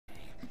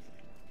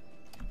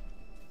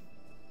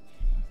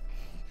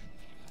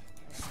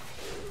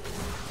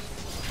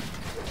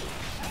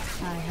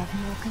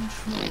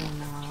control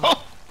now.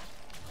 Oh!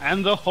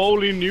 And the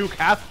holy nuke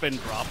hath been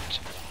dropped.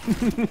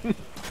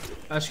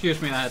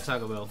 Excuse me, I had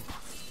Taco Bell.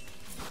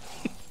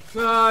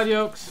 God,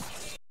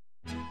 yokes.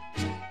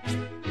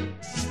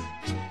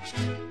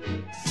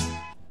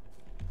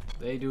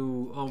 They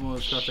do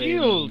almost nothing.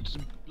 Shield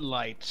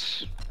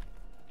lights.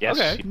 Yes,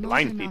 Okay. you Not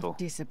blind enough people.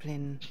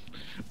 discipline.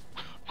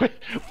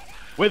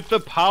 With the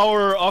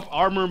power of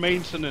armor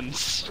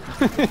maintenance.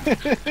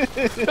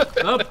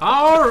 The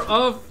power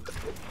of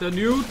the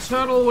new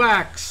turtle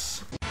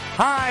wax.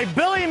 Hi,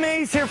 Billy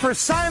Mays here for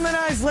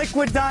Simonized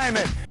Liquid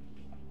Diamond.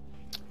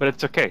 But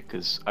it's okay,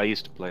 because I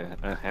used to play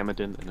a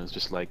Hammerdin, and it was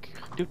just like,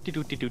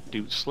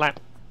 do slap.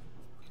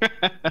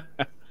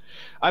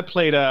 I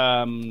played,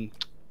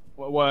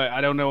 what,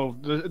 I don't know,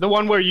 the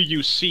one where you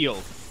use seal.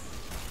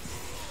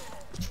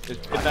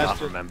 I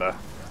don't remember.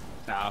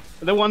 Nah,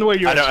 the one where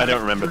you... I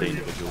don't remember the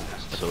individual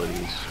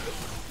abilities.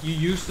 You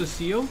used the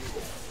seal?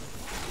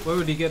 Where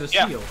would he get a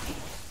Yeah. seal?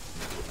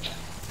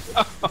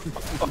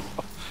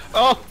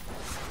 Oh!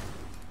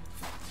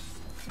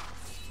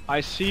 I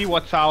see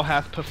what thou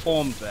hast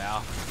performed there.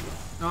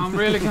 No, I'm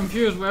really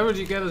confused. Where would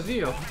you get a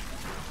seal?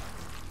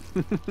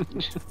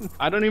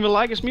 I don't even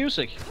like his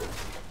music.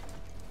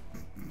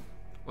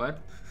 What?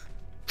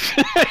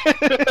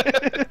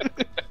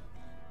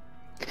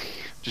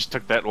 Just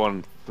took that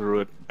one, threw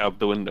it out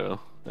the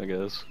window, I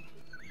guess.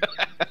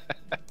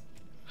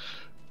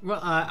 Well,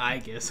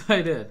 I guess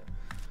I did.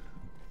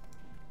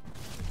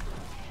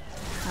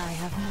 I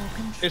have more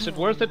control. Is it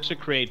worth it to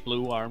create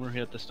blue armor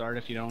here at the start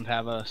if you don't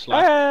have a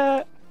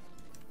slot?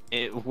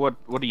 What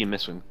are you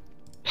missing?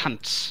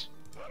 Pants.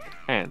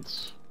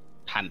 Hands.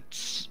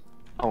 Pants.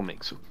 I'll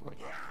make some for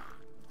you.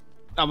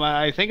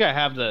 I think I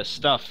have the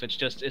stuff, it's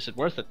just, is it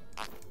worth it?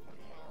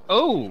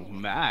 Oh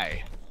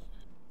my.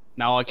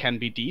 Now I can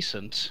be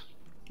decent.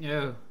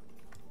 Yeah.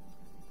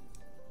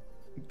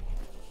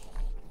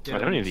 I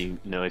don't even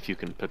know if you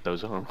can put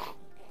those on.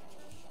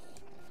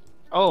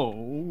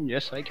 Oh,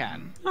 yes I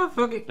can. Oh,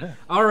 fuck it. Yeah.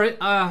 Alright,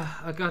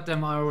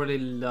 goddamn, I already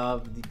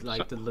love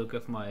the look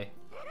of my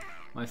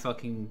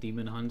fucking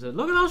demon hunter.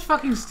 Look at those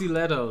fucking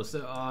stilettos.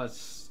 Oh,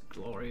 it's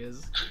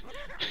glorious.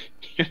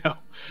 You know,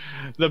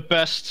 the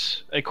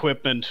best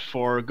equipment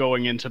for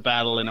going into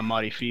battle in a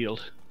muddy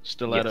field.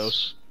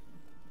 Stilettos.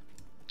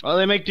 Well,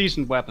 they make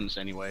decent weapons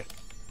anyway.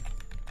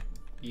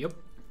 Yep.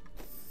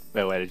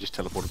 Oh wait, I just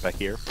teleported back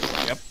here.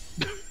 Yep.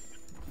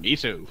 Me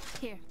too.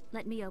 Here,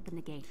 let me open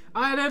the gate.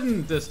 I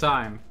didn't this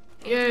time.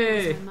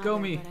 Yay, Her go mother,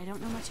 me. But I don't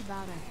know much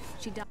about her.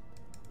 She died.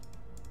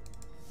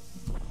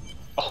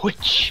 Oh,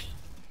 witch.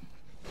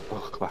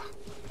 Allah Akbar.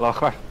 Allah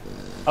Akbar.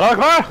 Allah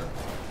Akbar!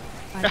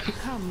 I've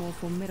become more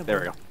formidable. There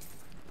we go.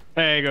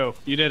 There you go.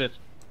 You did it.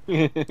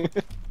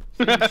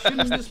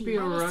 Shouldn't this be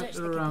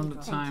around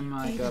the time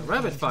I got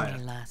rabbit fire?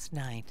 Last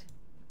night,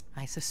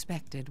 I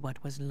suspected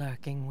what was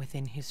lurking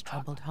within his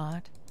troubled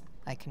heart.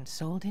 I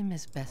consoled him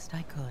as best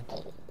I could.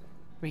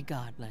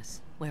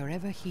 Regardless,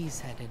 wherever he's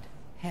headed,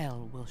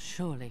 hell will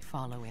surely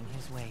follow in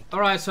his wake.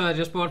 Alright, so I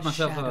just bought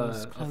myself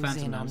Shadows a close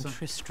Phantom in on Lancer.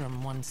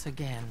 Tristram once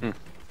again.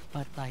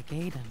 But like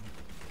Aiden,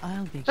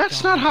 I'll be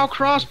That's gone not how before they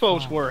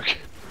crossbows fall. work.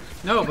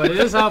 No, but it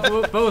is how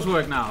bows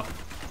work now.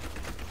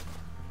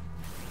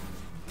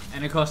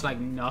 And it costs like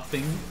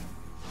nothing.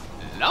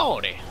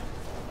 Lordy.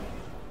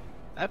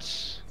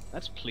 That's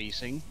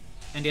pleasing.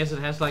 And yes, it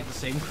has like the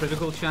same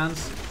critical chance.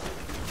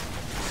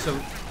 So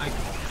I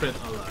crit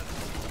a lot.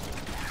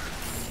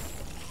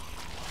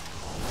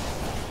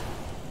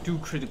 Do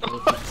critical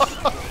hits.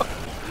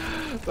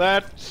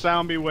 That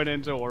zombie went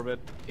into orbit.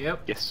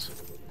 Yep. Yes.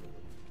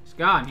 He's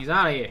gone. He's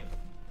out of here.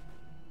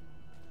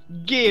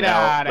 Get Now,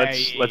 out of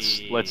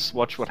let's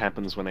watch what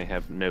happens when I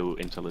have no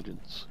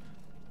intelligence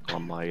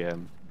on my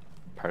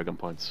paragon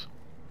points.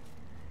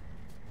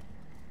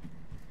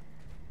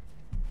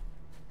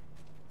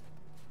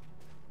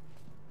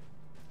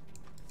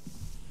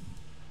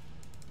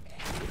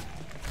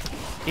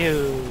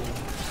 No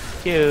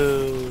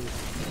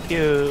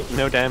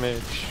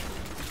damage.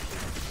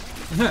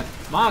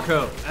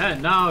 Marco,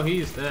 and now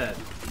he's dead.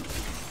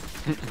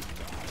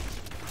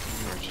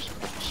 Just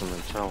put some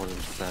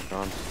intelligence back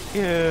on.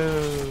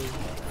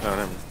 Oh,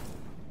 never.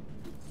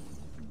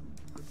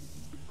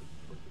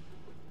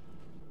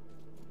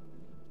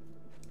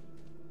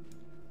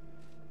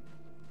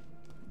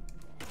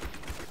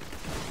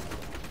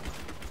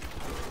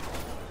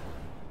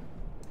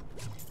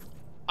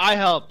 I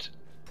helped.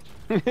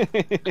 Oh,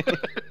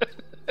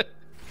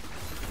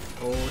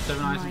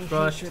 7 eyes My and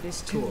crush. hatred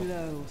is too Cool.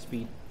 low.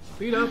 Speed.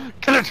 Speed up.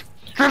 Kill it!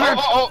 Kill it!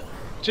 Oh,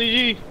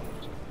 TG.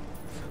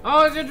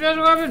 Oh, it's a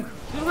treasure weapon!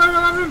 It's a treasure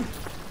weapon!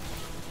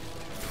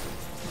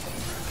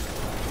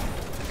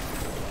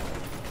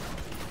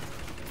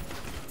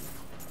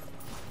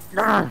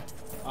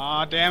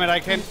 Aw, damn it, I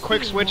can't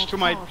quick switch to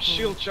my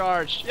shield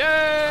charge.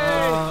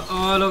 Yay!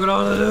 Oh, look at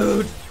all the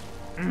loot!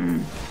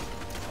 And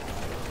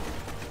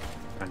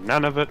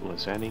none of it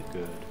was any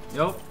good.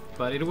 Yup,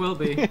 but it will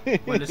be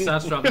when it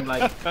starts dropping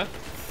like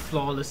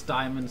flawless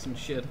diamonds and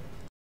shit.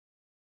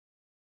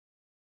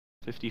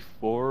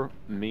 54,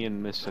 me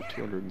and Miss at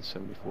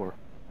 274.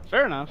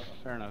 Fair enough.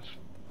 Fair enough.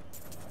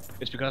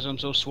 It's because I'm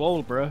so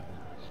swole, bruh.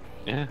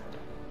 Yeah.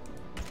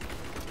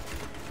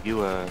 You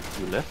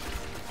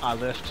left? I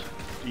left.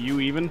 Do you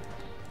even?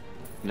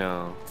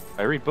 No.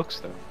 I read books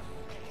though.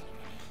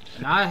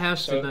 And I have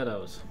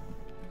stilettos.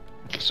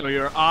 So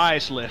your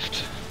eyes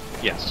lift.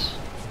 Yes.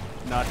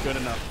 Not good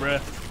enough, bruh.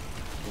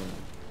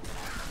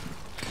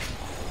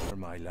 For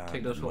my land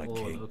Take those and for my all,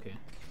 king. okay.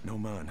 No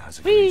man has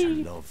a greater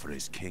love for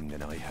his king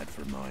than I had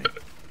for mine.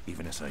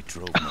 Even as I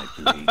drove my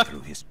blade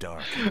through his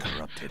dark and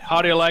corrupted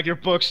How do you heart. like your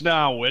books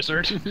now,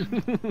 wizard?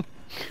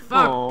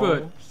 Fuck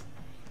books.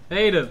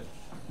 Hate it.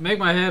 Make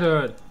my head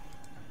hurt.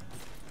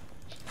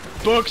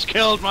 Books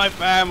killed my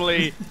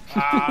family.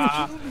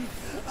 Ah.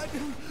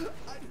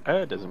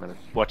 It doesn't matter.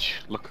 Watch.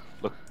 Look.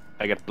 Look.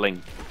 I got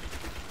bling.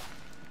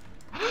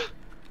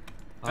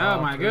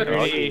 Oh my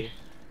goodness. Pretty.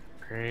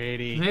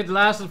 Pretty. It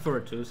lasted for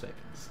 2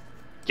 seconds.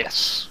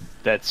 Yes.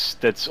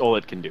 That's all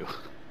it can do.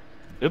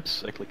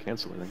 Oops. I click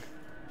cancel. I think.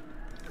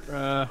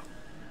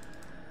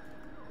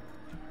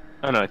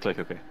 Oh no. I click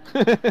okay.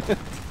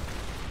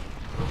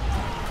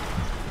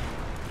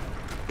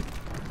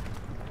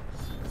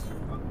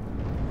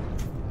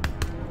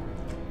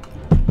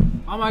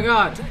 Oh my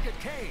god.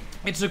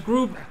 It's a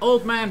group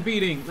old man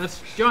beating.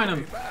 Let's join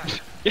them.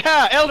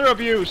 Yeah, elder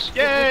abuse.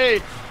 Yay.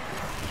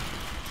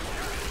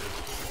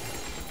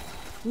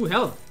 Ooh,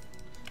 hell.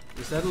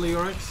 Is that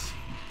lyrics?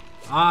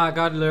 Ah, I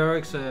got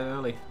lyrics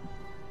early.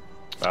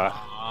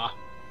 Ah.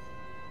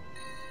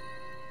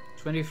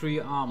 23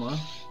 armor.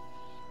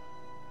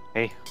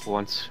 Hey,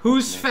 once.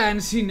 Who's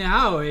fancy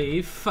now,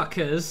 eh,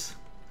 fuckers?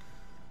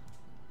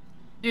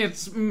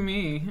 It's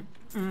me.